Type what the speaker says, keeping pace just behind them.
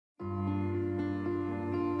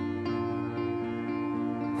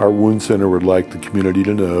Our wound center would like the community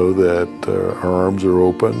to know that our arms are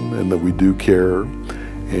open and that we do care,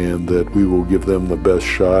 and that we will give them the best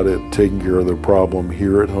shot at taking care of their problem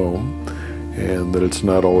here at home, and that it's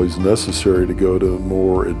not always necessary to go to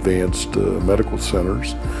more advanced medical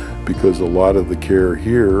centers, because a lot of the care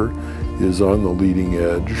here is on the leading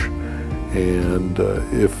edge. And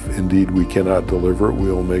if indeed we cannot deliver it,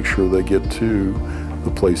 we'll make sure they get to the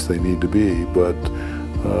place they need to be. But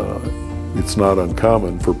it's not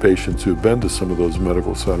uncommon for patients who have been to some of those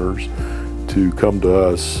medical centers to come to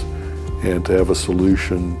us and to have a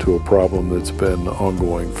solution to a problem that's been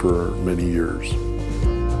ongoing for many years.